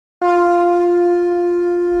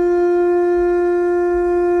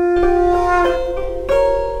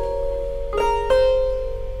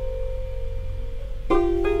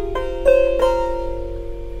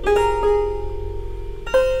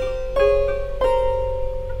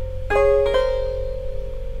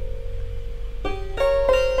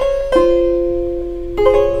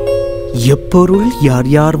எப்பொருள் யார்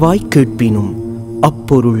யார்வாய் கேட்பினும்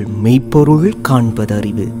அப்பொருள் மெய்ப்பொருள்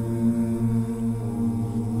காண்பதறிவு.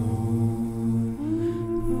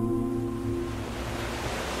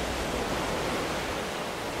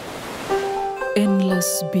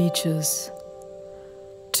 Endless beaches,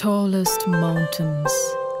 tallest mountains,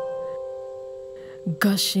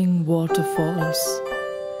 gushing waterfalls,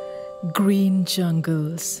 green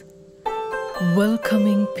jungles,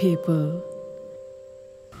 welcoming people,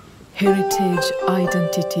 heritage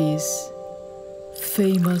identities,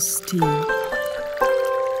 famous tea,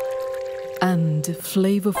 and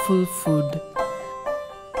flavorful food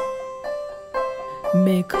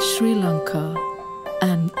make Sri Lanka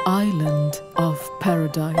an island of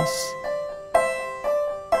paradise.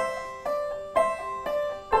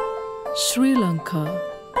 Sri Lanka,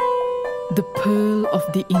 the pearl of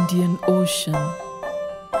the Indian Ocean,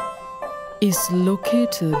 is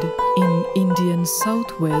located in Indian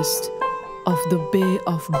southwest of the Bay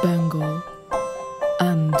of Bengal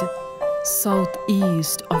and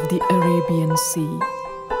southeast of the Arabian Sea.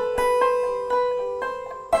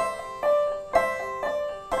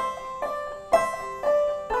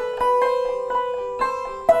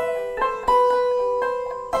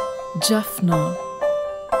 Jaffna,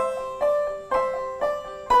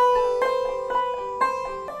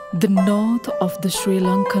 the north of the Sri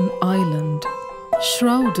Lankan island,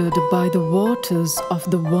 shrouded by the waters of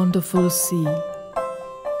the wonderful sea,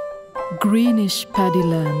 greenish paddy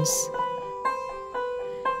lands,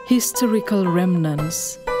 historical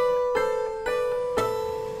remnants,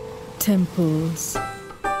 temples,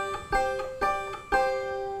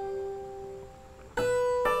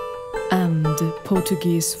 and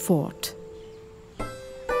Portuguese fort.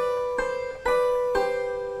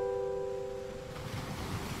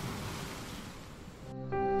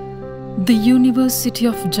 The University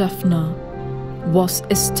of Jaffna was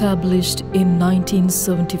established in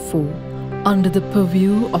 1974 under the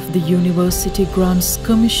purview of the University Grants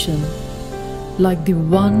Commission, like the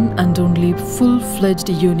one and only full-fledged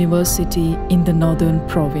university in the northern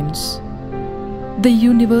province. The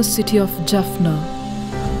University of Jaffna,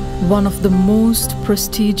 one of the most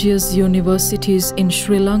prestigious universities in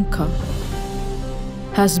Sri Lanka,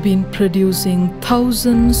 has been producing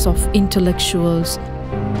thousands of intellectuals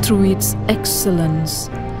through its excellence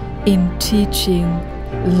in teaching,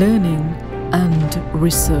 learning, and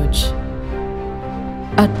research.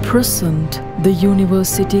 At present, the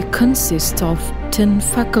university consists of 10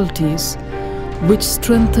 faculties, which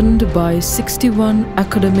strengthened by 61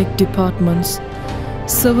 academic departments,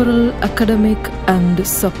 several academic and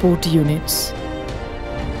support units.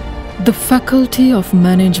 The Faculty of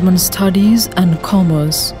Management Studies and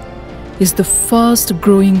Commerce is the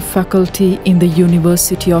fast-growing faculty in the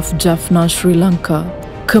University of Jaffna, Sri Lanka,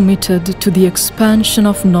 committed to the expansion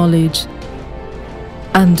of knowledge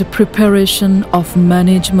and preparation of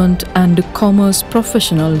management and commerce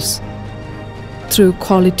professionals through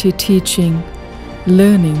quality teaching,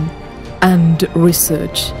 learning, and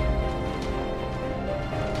research.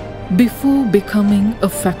 Before becoming a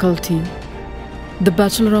faculty, the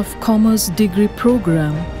Bachelor of Commerce degree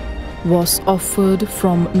program was offered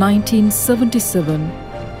from 1977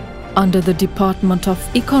 under the Department of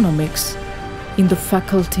Economics in the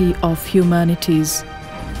Faculty of Humanities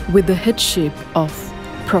with the headship of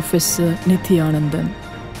Professor Nithyanandan.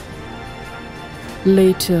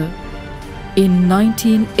 Later, in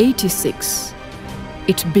 1986,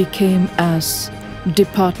 it became as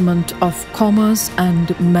Department of Commerce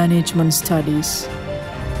and Management Studies.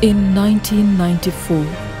 In 1994,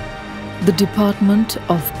 the Department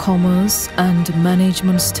of Commerce and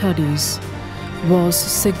Management Studies was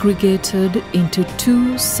segregated into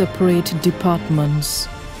 2 separate departments,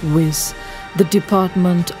 with the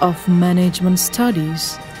Department of Management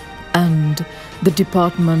Studies and the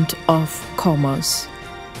Department of Commerce.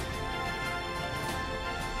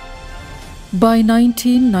 By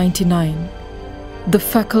 1999, the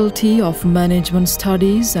Faculty of Management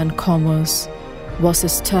Studies and Commerce was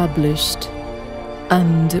established,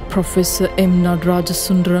 and Professor M.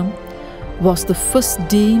 Nadrajasundaram was the first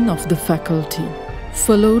dean of the faculty.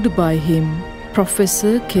 Followed by him,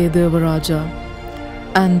 Professor K. Devaraja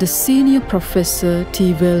and Senior Professor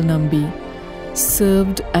T. Velnambi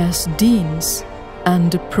served as deans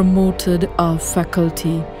and promoted our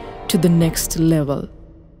faculty to the next level.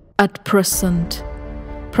 At present,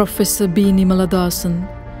 Professor B. Nimaladasan,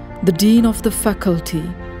 the dean of the faculty,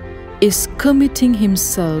 is committing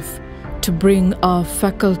himself to bring our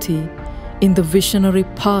faculty in the visionary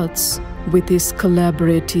paths with his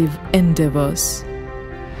collaborative endeavors.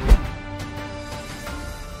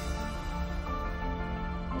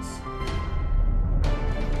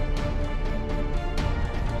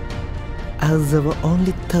 as our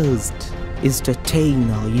only thirst is to attain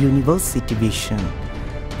our university vision,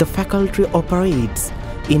 the faculty operates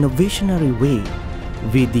in a visionary way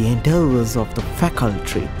with the endeavors of the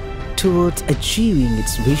faculty towards achieving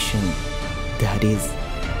its vision, that is,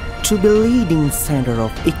 to be leading center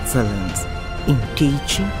of excellence in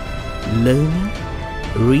teaching, learning,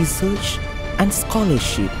 research and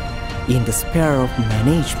scholarship in the sphere of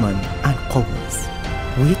management and commerce,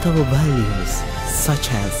 with our values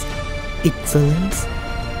such as excellence,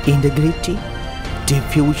 integrity,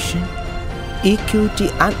 diffusion, equity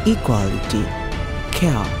and equality,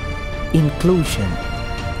 care, inclusion,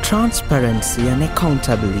 transparency and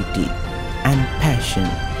accountability, and passion.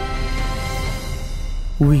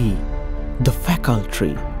 We, the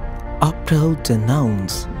faculty, are proud to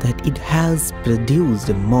announce that it has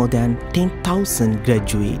produced more than 10,000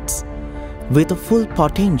 graduates with a full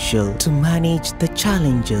potential to manage the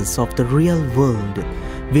challenges of the real world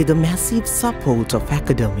with the massive support of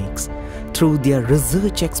academics through their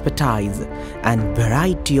research expertise and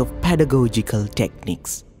variety of pedagogical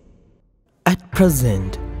techniques. At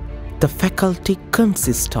present, the faculty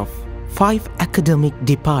consists of 5 academic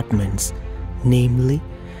departments, namely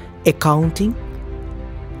Accounting,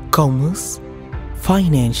 Commerce,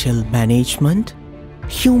 Financial Management,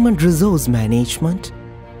 Human Resource Management,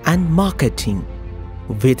 and Marketing,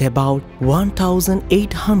 with about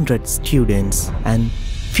 1,800 students and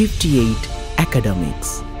 58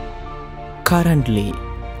 academics. Currently,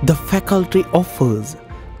 the faculty offers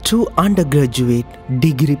 2 undergraduate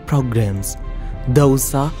degree programs.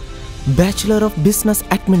 Those are Bachelor of Business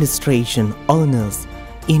Administration honors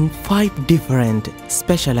in 5 different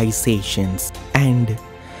specializations and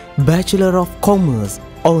Bachelor of Commerce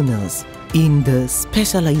honors in the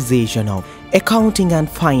specialization of Accounting and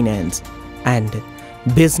Finance and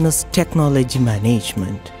Business Technology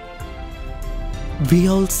Management. We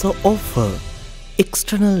also offer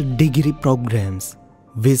external degree programs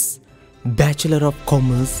with Bachelor of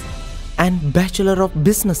Commerce and Bachelor of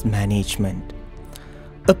Business Management,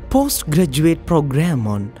 a postgraduate program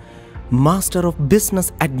on Master of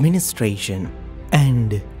Business Administration,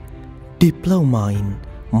 and Diploma in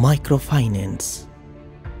Microfinance.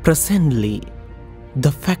 Presently,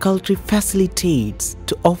 the faculty facilitates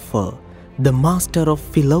to offer the Master of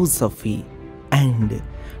Philosophy and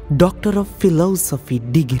Doctor of Philosophy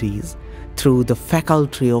degrees through the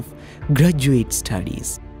Faculty of Graduate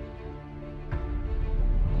Studies.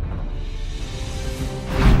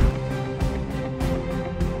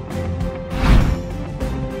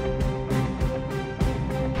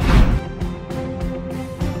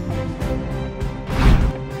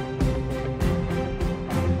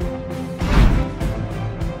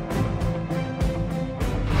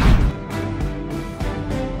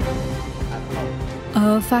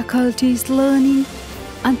 Our faculty's learning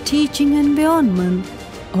and teaching environment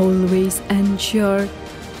always ensure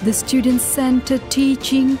the student-centered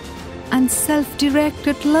teaching and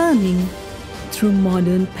self-directed learning through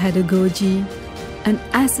modern pedagogy and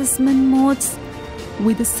assessment modes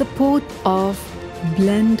with the support of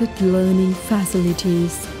blended learning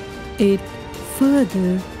facilities. It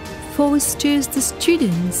further fosters the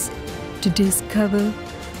students to discover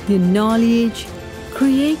their knowledge,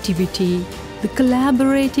 creativity, the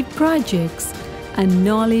collaborative projects and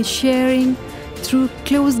knowledge sharing through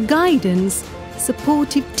close guidance,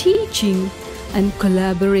 supportive teaching and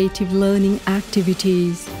collaborative learning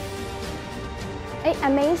activities. I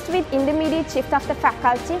am amazed with intermediate shift of the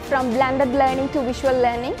faculty from blended learning to visual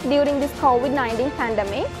learning during this COVID-19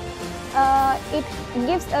 pandemic. It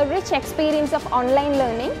gives a rich experience of online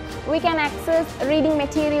learning. We can access reading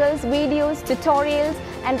materials, videos, tutorials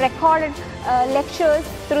and recorded lectures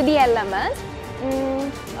through the LMS.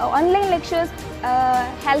 Online lectures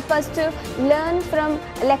help us to learn from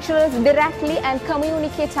lecturers directly and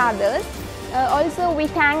communicate others. Also, we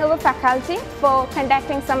thank our faculty for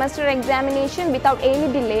conducting semester examination without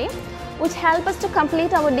any delay, which help us to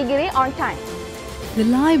complete our degree on time. The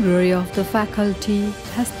library of the faculty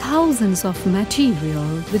has thousands of material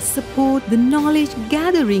that support the knowledge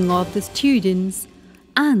gathering of the students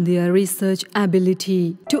and their research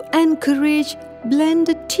ability to encourage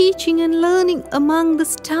blended teaching and learning among the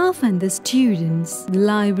staff and the students. The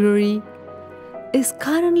library is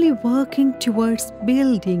currently working towards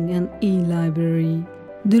building an e-library.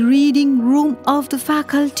 The reading room of the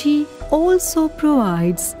faculty also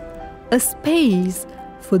provides a space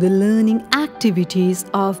for the learning activities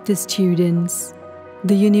of the students.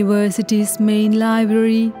 The university's main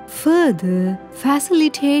library further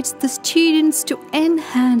facilitates the students to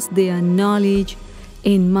enhance their knowledge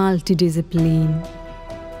in multidiscipline.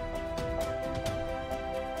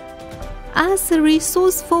 As a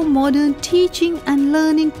resource for modern teaching and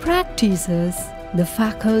learning practices, the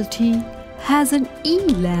faculty has an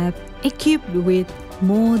e-lab equipped with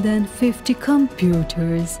more than 50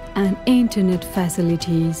 computers and internet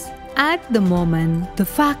facilities. At the moment, the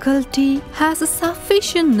faculty has a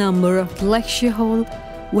sufficient number of lecture halls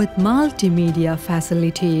with multimedia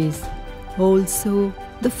facilities. Also,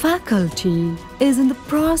 the faculty is in the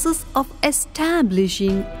process of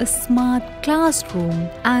establishing a smart classroom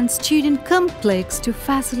and student complex to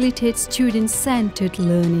facilitate student-centered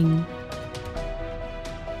learning.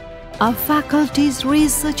 Our faculty's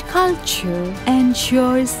research culture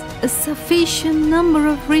ensures a sufficient number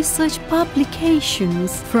of research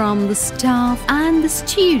publications from the staff and the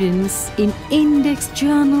students in index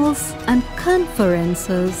journals and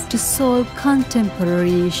conferences to solve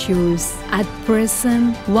contemporary issues. At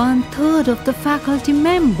present, 1/3 of the faculty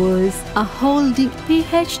members are holding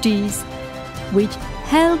PhDs, which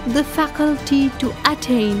help the faculty to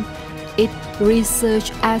attain its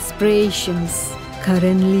research aspirations.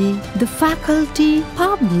 Currently, the faculty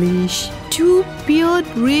publish 2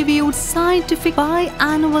 peer-reviewed scientific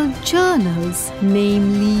biannual journals,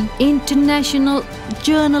 namely International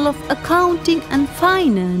Journal of Accounting and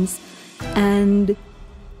Finance and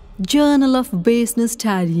Journal of Business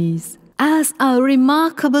Studies. As a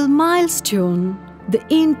remarkable milestone, the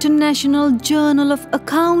International Journal of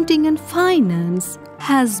Accounting and Finance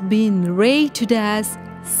has been rated as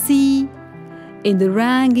C in the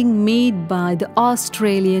ranking made by the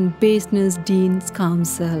Australian Business Deans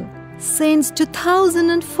Council. Since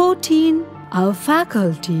 2014, our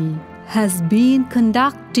faculty has been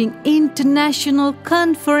conducting international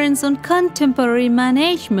conference on contemporary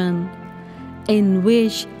management, in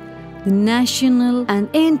which the national and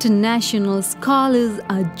international scholars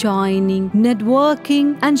are joining,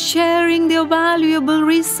 networking, and sharing their valuable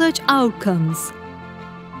research outcomes.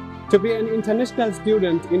 To be an international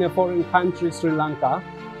student in a foreign country, Sri Lanka,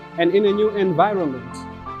 and in a new environment,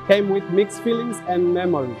 came with mixed feelings and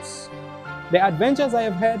memories. The adventures I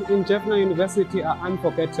have had in Jaffna University are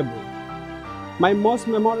unforgettable. My most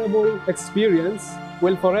memorable experience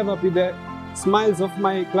will forever be the smiles of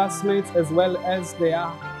my classmates as well as their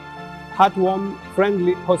heartwarming,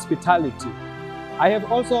 friendly hospitality. I have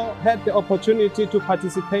also had the opportunity to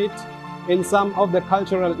participate in some of the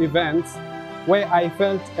cultural events where I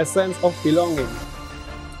felt a sense of belonging.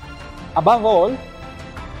 Above all,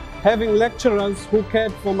 having lecturers who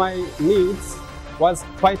cared for my needs was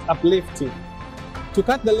quite uplifting. To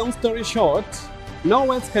cut the long story short, no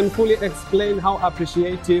words can fully explain how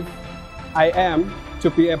appreciative I am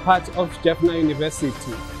to be a part of Jaffna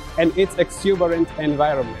University and its exuberant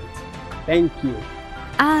environment. Thank you.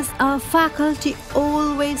 As our faculty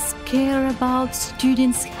always care about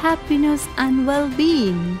students' happiness and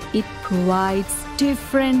well-being, it provides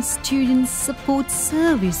different student support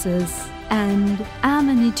services and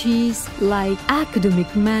amenities like academic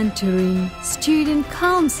mentoring, student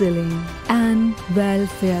counseling, and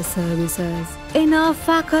welfare services. In our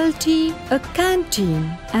faculty, a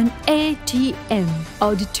canteen, an ATM,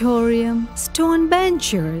 auditorium, stone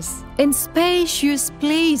benches, in spacious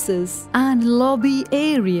places and lobby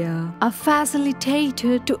area are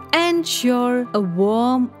facilitated to ensure a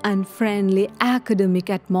warm and friendly academic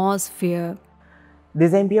atmosphere.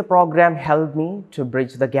 This MBA program helped me to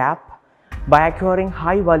bridge the gap by acquiring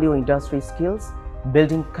high-value industry skills,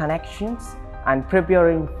 building connections, and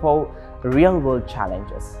preparing for real-world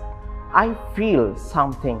challenges. I feel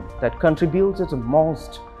something that contributed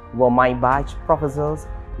most were my batch professors,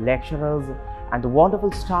 lecturers, and the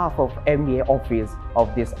wonderful staff of MBA office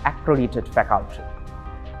of this accredited faculty.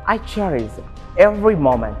 I cherish every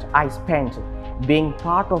moment I spent being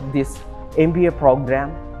part of this MBA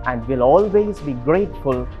program and will always be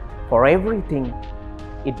grateful for everything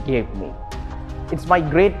it gave me. It's my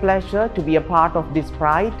great pleasure to be a part of this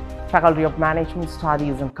pride, Faculty of Management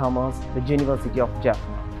Studies and Commerce, the University of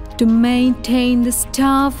Jaffna. To maintain the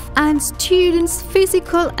staff and students'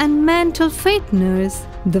 physical and mental fitness,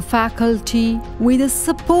 the faculty, with the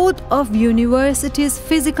support of university's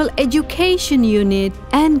physical education unit,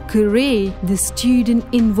 encourage the student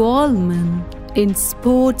involvement in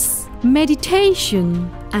sports,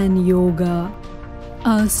 meditation, and yoga.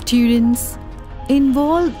 Our students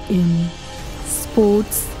involved in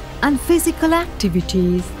sports and physical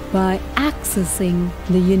activities by accessing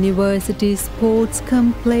the university sports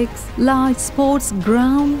complex, large sports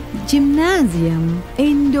ground, gymnasium,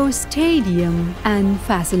 indoor stadium, and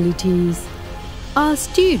facilities. Our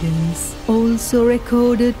students also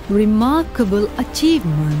recorded remarkable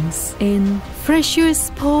achievements in fresher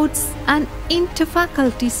sports and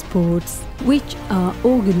interfaculty sports, which are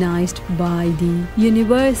organized by the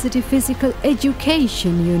University Physical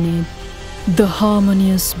Education Unit. The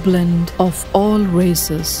harmonious blend of all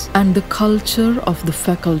races and the culture of the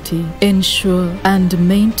faculty ensure and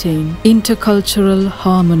maintain intercultural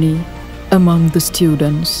harmony among the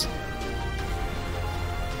students.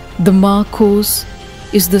 The Marcos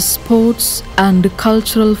is the sports and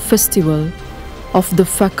cultural festival of the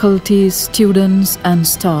faculty, students and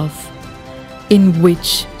staff, in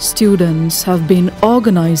which students have been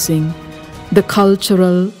organizing the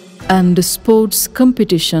cultural and sports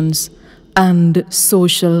competitions and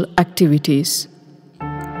social activities.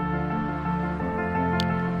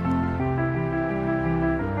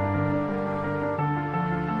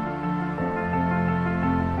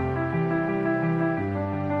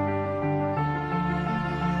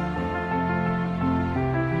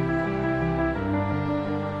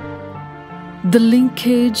 The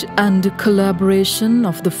linkage and collaboration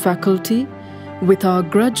of the faculty with our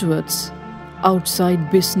graduates, outside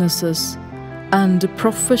businesses, and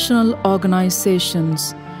professional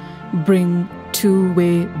organizations bring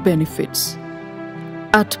two-way benefits.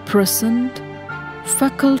 At present,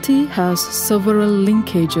 faculty has several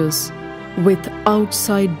linkages with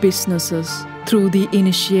outside businesses through the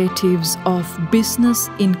initiatives of Business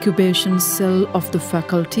Incubation Cell of the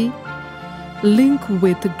faculty, link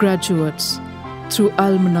with graduates through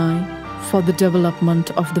alumni for the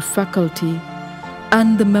development of the faculty,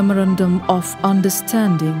 and the Memorandum of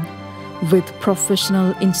Understanding with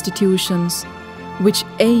professional institutions, which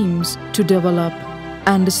aims to develop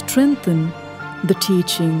and strengthen the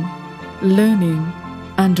teaching, learning,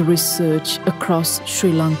 and research across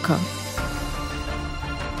Sri Lanka.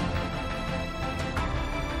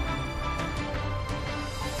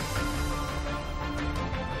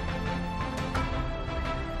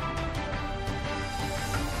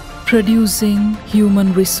 Producing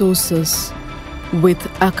human resources with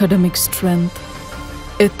academic strength,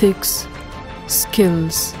 ethics,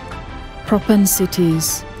 skills,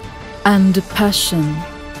 propensities, and passion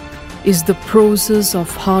is the process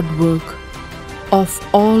of hard work of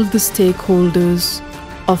all the stakeholders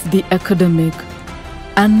of the academic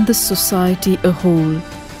and the society a whole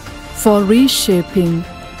for reshaping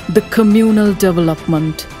the communal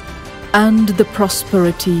development and the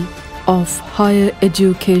prosperity of higher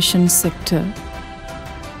education sector.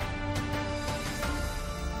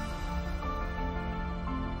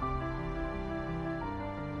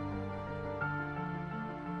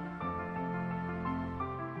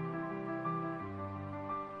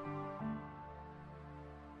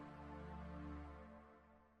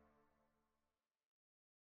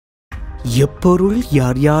 எப்பொருள்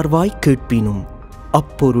யார் யார்வாய் கேட்பினும்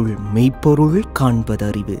அப்பொருள் மெய்ப்பொருள்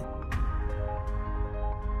காண்பதறிவு.